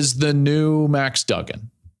Ward is the new Max Duggan.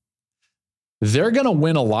 They're going to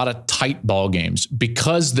win a lot of tight ball games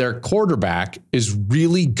because their quarterback is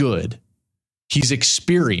really good. He's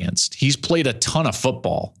experienced. He's played a ton of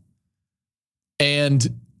football.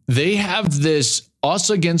 And they have this us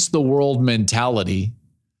against the world mentality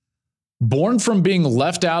born from being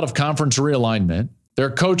left out of conference realignment. Their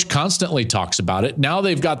coach constantly talks about it. Now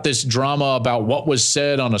they've got this drama about what was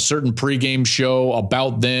said on a certain pregame show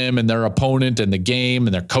about them and their opponent and the game,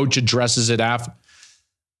 and their coach addresses it after.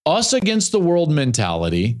 Us against the world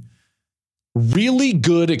mentality, really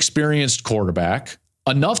good, experienced quarterback,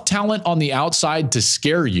 enough talent on the outside to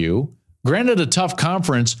scare you. Granted, a tough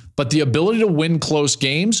conference, but the ability to win close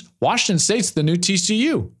games. Washington State's the new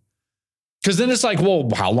TCU. Because then it's like, well,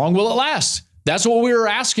 how long will it last? That's what we were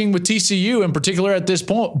asking with TCU in particular at this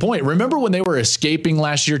point. Remember when they were escaping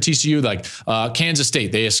last year, TCU, like Kansas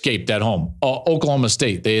State, they escaped at home. Oklahoma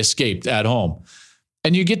State, they escaped at home.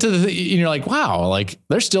 And you get to and you're like, wow, like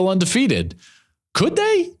they're still undefeated. Could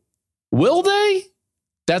they? Will they?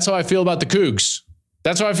 That's how I feel about the Cougs.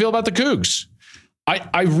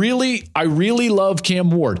 I really love Cam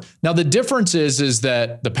Ward. Now, the difference is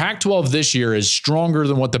that the Pac-12 this year is stronger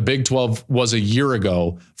than what the Big 12 was a year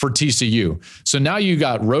ago for TCU. So now you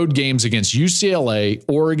got road games against UCLA,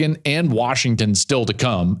 Oregon, and Washington still to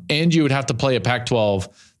come, and you would have to play a Pac-12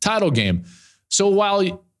 title game. So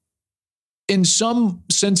while in some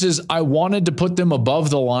senses I wanted to put them above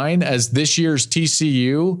the line as this year's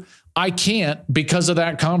TCU, I can't because of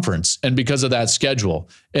that conference and because of that schedule.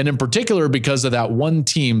 And in particular, because of that one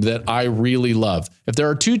team that I really love. If there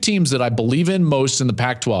are two teams that I believe in most in the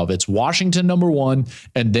Pac-12, it's Washington, number one,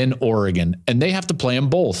 and then Oregon. And they have to play them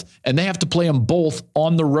both. And they have to play them both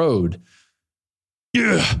on the road.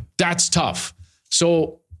 Yeah, that's tough.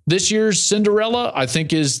 So this year's Cinderella, I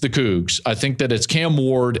think, is the Cougs. I think that it's Cam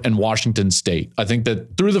Ward and Washington State. I think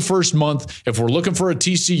that through the first month, if we're looking for a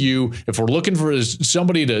TCU, if we're looking for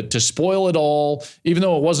somebody to spoil it all, even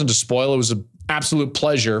though it wasn't a spoil, it was an absolute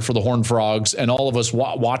pleasure for the Horned Frogs and all of us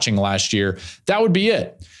watching last year, that would be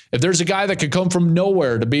it. If there's a guy that could come from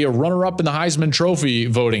nowhere to be a runner-up in the Heisman Trophy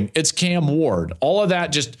voting, it's Cam Ward. All of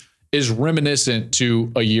that just is reminiscent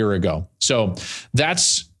to a year ago. So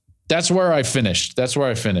that's where I finished. That's where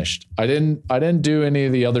I finished. I didn't do any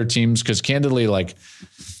of the other teams because candidly, like,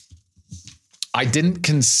 I didn't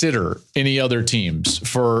consider any other teams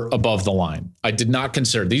for above the line. I did not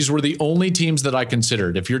consider. These were the only teams that I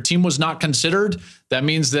considered. If your team was not considered, that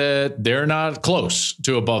means that they're not close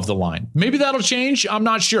to above the line. Maybe that'll change. I'm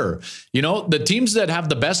not sure. You know, the teams that have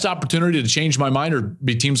the best opportunity to change my mind are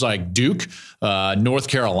be teams like Duke, North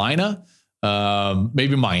Carolina,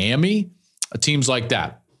 maybe Miami, teams like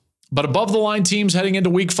that. But above the line teams heading into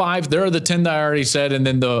week 5, there are the 10 that I already said. And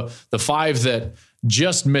then the 5 that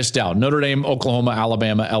just missed out: Notre Dame, Oklahoma,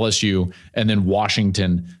 Alabama, LSU, and then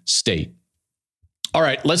Washington State. All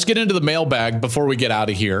right, let's get into the mailbag before we get out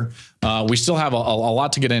of here. We still have a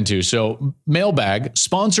lot to get into. So mailbag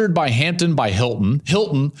sponsored by Hampton by Hilton.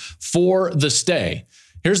 Hilton for the stay.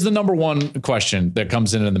 Here's the number one question that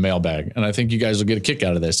comes in the mailbag, and I think you guys will get a kick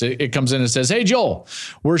out of this. It comes in and says, "Hey, Joel,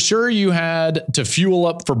 we're sure you had to fuel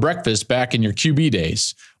up for breakfast back in your QB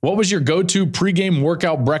days. What was your go-to pregame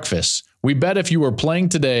workout breakfast? We bet if you were playing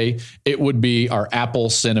today, it would be our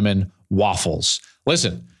apple cinnamon waffles."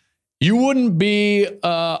 Listen, you wouldn't be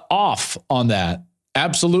off on that.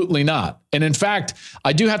 Absolutely not. And in fact,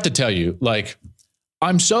 I do have to tell you, like,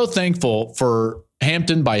 I'm so thankful for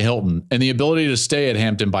Hampton by Hilton and the ability to stay at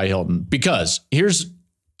Hampton by Hilton, because here's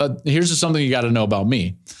something you got to know about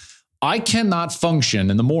me. I cannot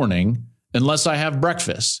function in the morning unless I have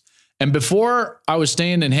breakfast. And before I was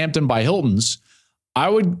staying in Hampton by Hilton's, I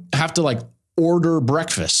would have to like order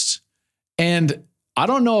breakfast. And I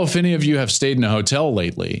don't know if any of you have stayed in a hotel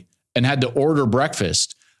lately and had to order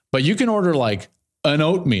breakfast, but you can order like an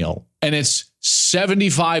oatmeal and it's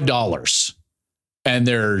 $75. And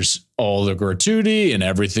there's all the gratuity and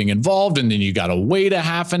everything involved. And then you got to wait a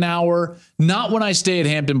half an hour. Not when I stay at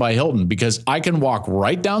Hampton by Hilton, because I can walk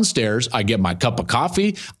right downstairs. I get my cup of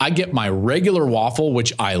coffee. I get my regular waffle,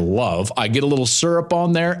 which I love. I get a little syrup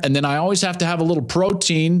on there. And then I always have to have a little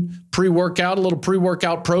protein pre-workout, a little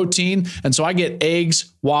pre-workout protein. And so I get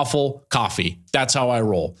eggs, waffle, coffee. That's how I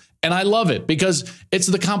roll. And I love it because it's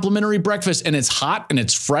the complimentary breakfast and it's hot and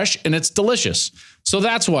it's fresh and it's delicious. So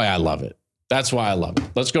that's why I love it. That's why I love it.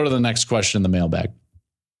 Let's go to the next question in the mailbag.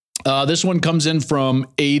 This one comes in from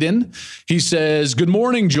Aiden. He says, "Good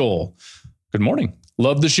morning, Joel." Good morning.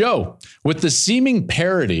 Love the show. With the seeming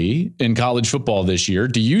parity in college football this year,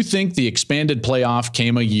 do you think the expanded playoff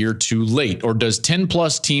came a year too late? Or does 10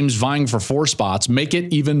 plus teams vying for 4 spots make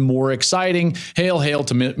it even more exciting? Hail, hail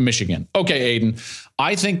to Michigan. Okay, Aiden,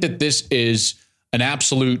 I think that this is an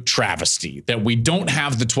absolute travesty that we don't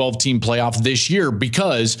have the 12-team playoff this year,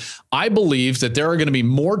 because I believe that there are going to be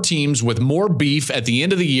more teams with more beef at the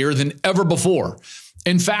end of the year than ever before.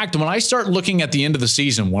 In fact, when I start looking at the end of the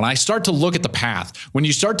season, when I start to look at the path, when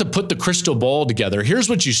you start to put the crystal ball together, here's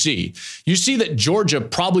what you see. You see that Georgia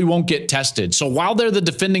probably won't get tested. So while they're the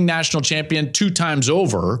defending national champion 2 times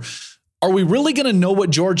over, are we really going to know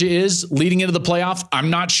what Georgia is leading into the playoff?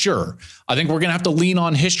 I'm not sure. I think we're going to have to lean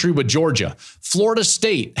on history with Georgia. Florida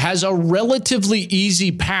State has a relatively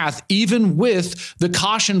easy path, even with the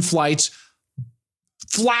caution flights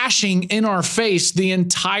flashing in our face the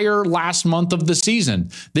entire last month of the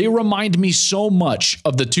season. They remind me so much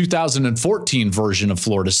of the 2014 version of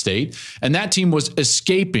Florida State, and that team was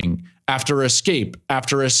escaping after escape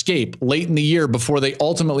after escape late in the year before they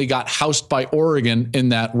ultimately got housed by Oregon in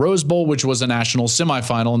that Rose Bowl, which was a national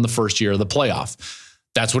semifinal in the first year of the playoff.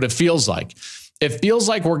 That's what it feels like. It feels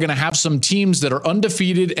like we're going to have some teams that are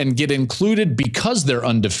undefeated and get included because they're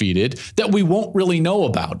undefeated that we won't really know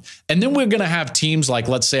about. And then we're going to have teams like,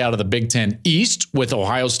 let's say, out of the Big Ten East with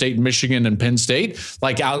Ohio State, Michigan, and Penn State,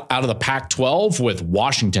 like out of the Pac-12 with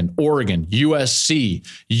Washington, Oregon, USC,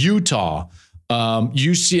 Utah,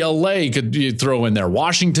 UCLA could you throw in there,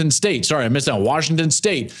 Washington State. Sorry, I missed out. Washington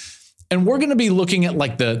State. And we're going to be looking at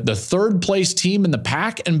like the third place team in the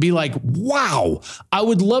pack and be like, wow, I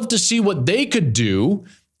would love to see what they could do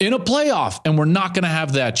in a playoff, and we're not going to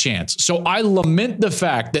have that chance. So I lament the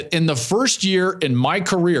fact that in the first year in my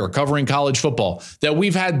career covering college football, that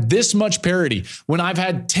we've had this much parity. When I've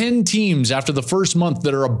had 10 teams after the first month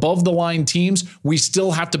that are above the line teams, we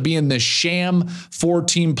still have to be in this sham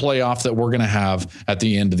 4-team playoff that we're going to have at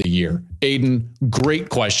the end of the year. Aiden, great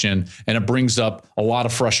question. And it brings up a lot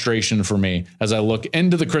of frustration for me as I look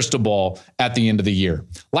into the crystal ball at the end of the year.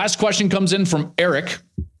 Last question comes in from Eric.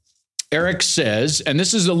 Eric says, and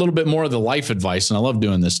this is a little bit more of the life advice, and I love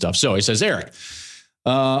doing this stuff. So he says, Eric,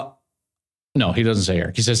 no, he doesn't say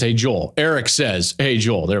Eric. He says, hey, Joel. Eric says, hey,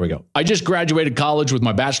 Joel, there we go. I just graduated college with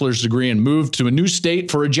my bachelor's degree and moved to a new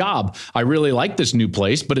state for a job. I really like this new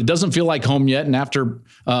place, but it doesn't feel like home yet. And after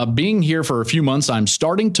being here for a few months, I'm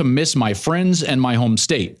starting to miss my friends and my home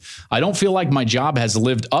state. I don't feel like my job has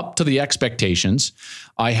lived up to the expectations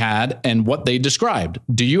I had and what they described.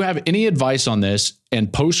 Do you have any advice on this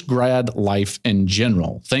and post-grad life in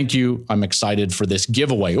general? Thank you. I'm excited for this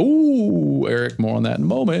giveaway. Ooh, Eric, more on that in a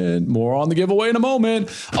moment. More on the giveaway in a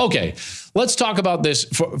moment. Okay, let's talk about this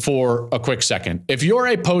for a quick second. If you're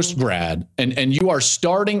a post-grad and you are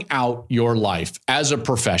starting out your life as a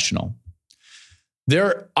professional,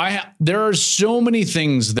 there are so many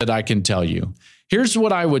things that I can tell you. Here's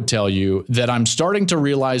what I would tell you that I'm starting to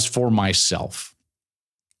realize for myself.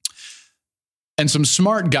 And some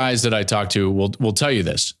smart guys that I talk to will tell you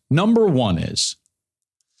this. Number one is,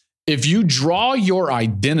 if you draw your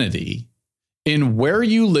identity in where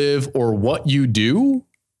you live or what you do,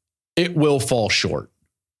 it will fall short.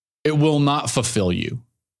 It will not fulfill you.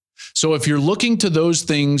 So if you're looking to those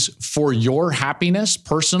things for your happiness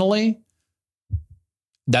personally,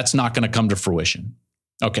 that's not going to come to fruition.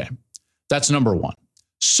 Okay, that's number one.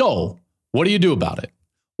 So what do you do about it?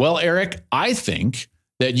 Well, Eric, I think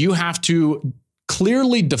that you have to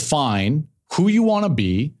clearly define who you want to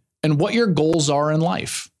be and what your goals are in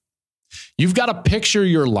life. You've got to picture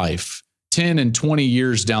your life 10 and 20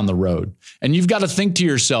 years down the road. And you've got to think to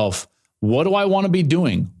yourself, what do I want to be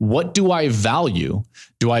doing? What do I value?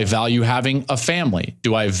 Do I value having a family?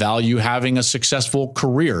 Do I value having a successful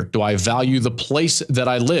career? Do I value the place that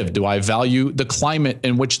I live? Do I value the climate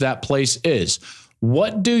in which that place is?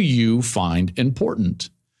 What do you find important?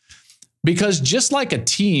 Because just like a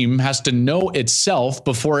team has to know itself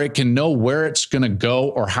before it can know where it's going to go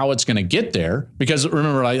or how it's going to get there. Because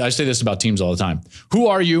remember, I say this about teams all the time. Who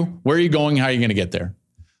are you? Where are you going? How are you going to get there?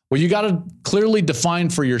 Well, you got to clearly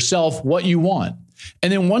define for yourself what you want.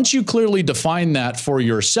 And then once you clearly define that for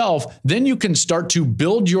yourself, then you can start to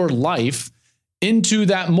build your life into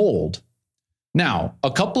that mold. Now,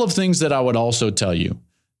 a couple of things that I would also tell you.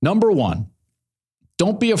 Number one,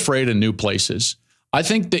 don't be afraid of new places. I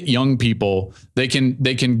think that young people, they can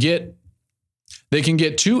get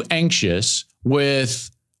too anxious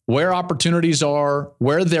with where opportunities are,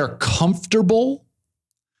 where they're comfortable,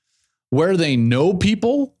 where they know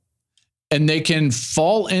people, and they can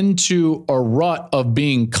fall into a rut of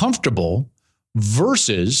being comfortable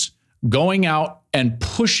versus going out and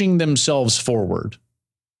pushing themselves forward.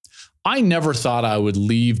 I never thought I would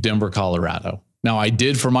leave Denver, Colorado. Now, I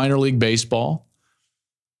did for minor league baseball.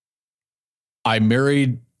 I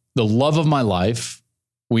married the love of my life.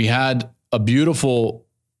 We had a beautiful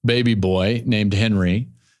baby boy named Henry.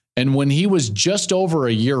 And when he was just over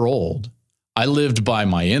a year old, I lived by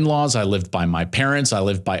my in-laws. I lived by my parents. I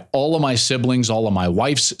lived by all of my siblings, all of my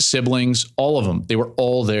wife's siblings, all of them. They were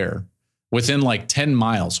all there within like 10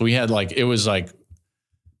 miles. We had it was like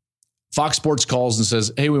Fox Sports calls and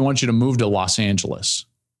says, hey, we want you to move to Los Angeles.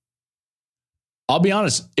 I'll be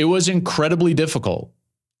honest, it was incredibly difficult.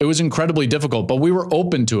 It was incredibly difficult, but we were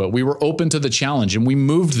open to it. We were open to the challenge and we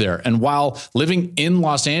moved there. And while living in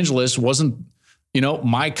Los Angeles wasn't,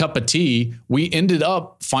 my cup of tea, we ended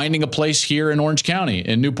up finding a place here in Orange County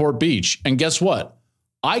in Newport Beach. And guess what?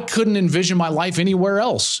 I couldn't envision my life anywhere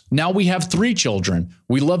else. Now we have 3 children.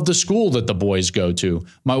 We love the school that the boys go to.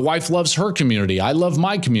 My wife loves her community. I love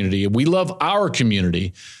my community. We love our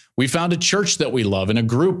community. We found a church that we love and a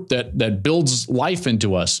group that builds life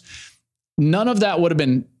into us. None of that would have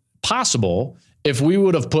been possible if we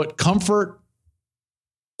would have put comfort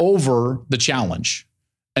over the challenge.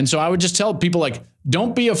 And so I would just tell people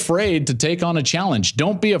don't be afraid to take on a challenge.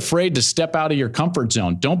 Don't be afraid to step out of your comfort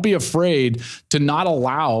zone. Don't be afraid to not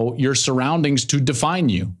allow your surroundings to define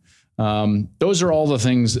you. Those are all the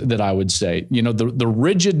things that I would say. The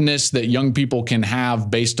rigidness that young people can have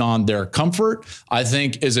based on their comfort, I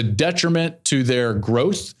think is a detriment to their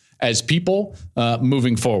growth as people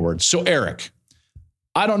moving forward. So Eric,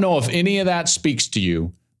 I don't know if any of that speaks to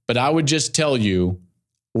you, but I would just tell you,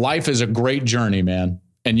 life is a great journey, man.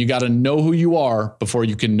 And you got to know who you are before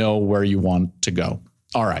you can know where you want to go.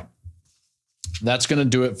 All right. That's going to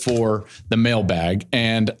do it for the mailbag.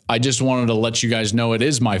 And I just wanted to let you guys know it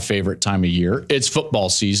is my favorite time of year. It's football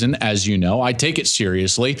season, as you know. I take it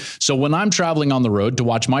seriously. So when I'm traveling on the road to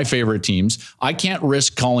watch my favorite teams, I can't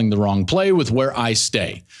risk calling the wrong play with where I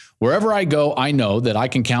stay. Wherever I go, I know that I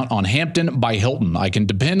can count on Hampton by Hilton. I can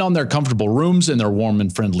depend on their comfortable rooms and their warm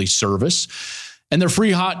and friendly service. And their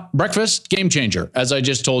free hot breakfast, game changer, as I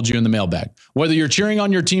just told you in the mailbag. Whether you're cheering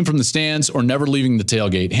on your team from the stands or never leaving the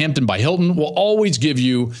tailgate, Hampton by Hilton will always give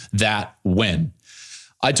you that win.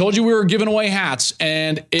 I told you we were giving away hats,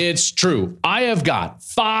 and it's true. I have got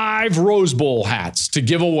 5 Rose Bowl hats to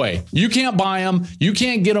give away. You can't buy them. You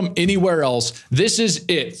can't get them anywhere else. This is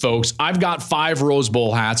it, folks. I've got 5 Rose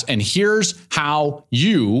Bowl hats, and here's how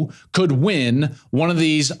you could win one of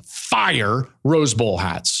these fire Rose Bowl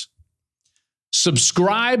hats.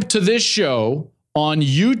 Subscribe to this show on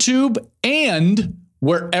YouTube and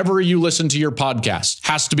wherever you listen to your podcast.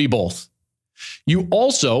 Has to be both. You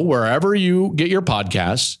also, wherever you get your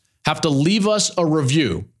podcasts, have to leave us a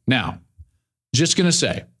review. Now, just going to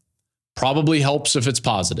say, probably helps if it's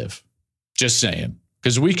positive. Just saying,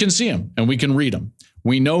 because we can see them and we can read them.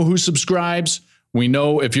 We know who subscribes. We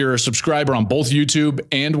know if you're a subscriber on both YouTube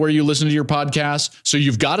and where you listen to your podcast. So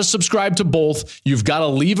you've got to subscribe to both. You've got to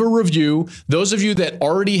leave a review. Those of you that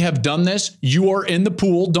already have done this, you are in the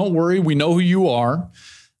pool. Don't worry. We know who you are.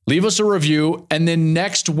 Leave us a review. And then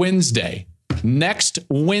next Wednesday,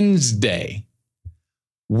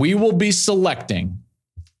 we will be selecting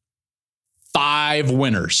 5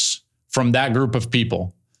 winners from that group of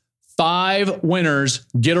people. 5 winners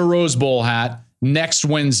get a Rose Bowl hat next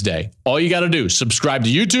Wednesday. All you got to do, subscribe to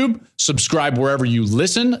YouTube, subscribe wherever you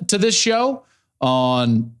listen to this show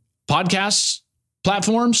on podcast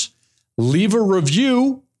platforms, leave a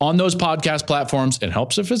review on those podcast platforms. It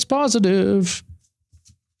helps if it's positive.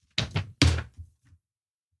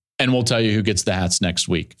 And we'll tell you who gets the hats next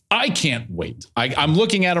week. I can't wait. I'm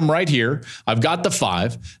looking at them right here. I've got the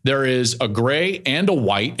 5. There is a gray and a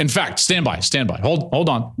white. In fact, stand by. Hold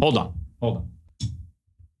on.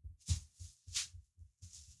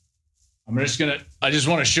 I just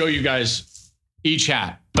want to show you guys each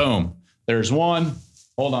hat. Boom. There's one.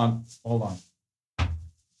 Hold on.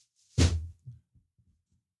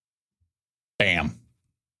 Bam.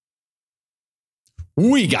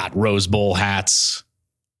 We got Rose Bowl hats.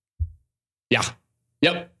 Yeah.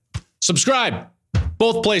 Yep. Subscribe.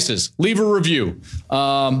 Both places. Leave a review.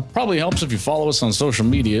 Probably helps if you follow us on social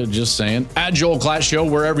media. Just saying. At Joel Klatt Show,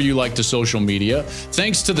 wherever you like to social media.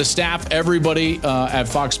 Thanks to the staff, everybody at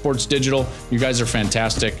Fox Sports Digital. You guys are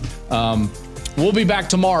fantastic. We'll be back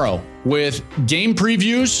tomorrow with game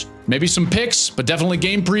previews, maybe some picks, but definitely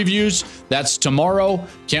game previews. That's tomorrow.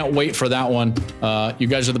 Can't wait for that one. You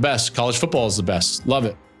guys are the best. College football is the best. Love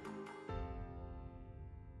it.